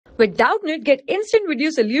With Doubtnut, get instant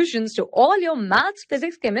video solutions to all your maths,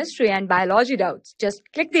 physics, chemistry, and biology doubts. Just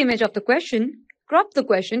click the image of the question, crop the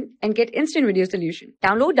question, and get instant video solution.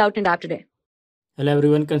 Download Doubtnut app today. Hello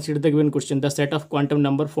everyone, consider the given question. The set of quantum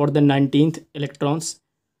number for the 19th electron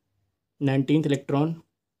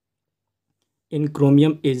in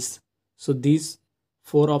chromium is. So these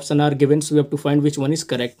four options are given, so we have to find which one is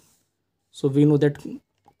correct. So we know that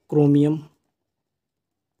chromium,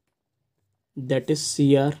 that is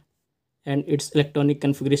Cr, and its electronic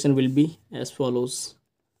configuration will be as follows.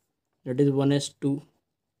 That is 1s2,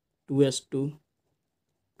 2s2,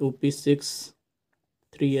 2p6,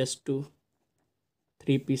 3s2,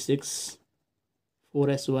 3p6,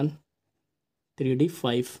 4s1,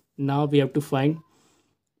 3d5. Now we have to find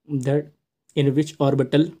that in which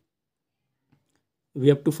orbital, we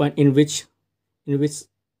have to find in which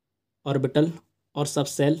orbital or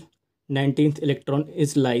subcell 19th electron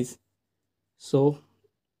is lies. So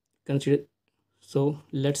consider, so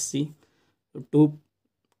let's see, 2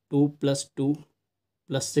 plus 2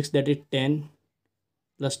 plus 6, that is 10,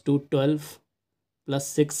 plus 2 12, plus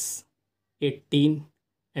 6 18,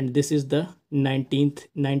 and this is the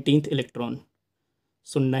 19th electron.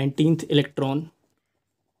 So 19th electron,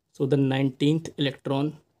 so the 19th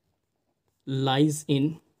electron lies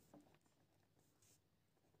in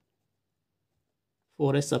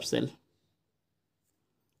 4s subcell,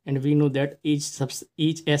 and we know that each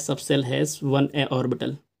s subcell has one a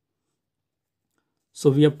orbital. So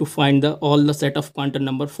we have to find all the set of quantum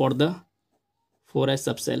number for the 4s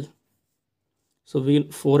subcell. So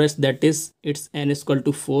 4s, that is its n is equal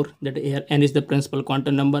to 4, that here n is the principal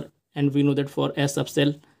quantum number, and we know that for s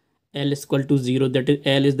subcell L is equal to 0, that is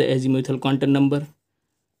L is the azimuthal quantum number,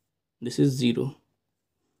 this is 0,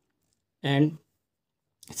 and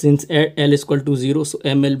since L is equal to 0, so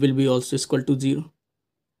ML will be also equal to 0.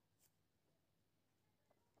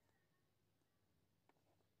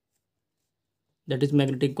 That is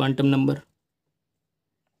magnetic quantum number.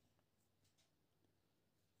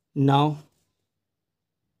 Now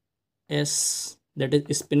S, that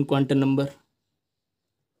is spin quantum number,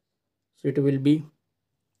 so it will be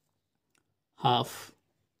half,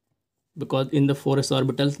 because in the 4s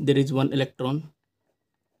orbital there is one electron.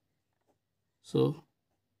 So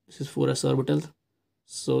this is 4s orbital.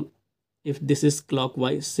 So if this is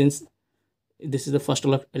clockwise, since this is the first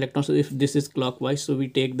electron, so if this is clockwise, so we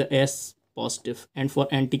take the S positive, and for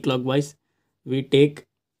anti-clockwise we take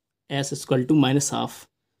S is equal to minus half.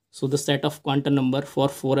 So the set of quantum number for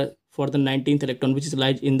the 19th electron, which is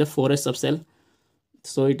lies in the 4s subcell,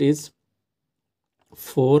 so it is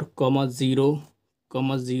 4, 0,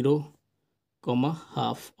 0,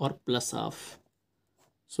 half or plus half.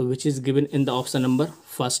 So which is given in the option number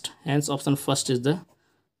first. Hence option first is the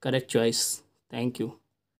correct choice. Thank you.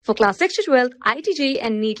 For class 6 to 12, IIT JEE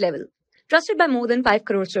and NEET level. Trusted by more than 5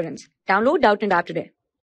 crore students. Download Doubtnut app today.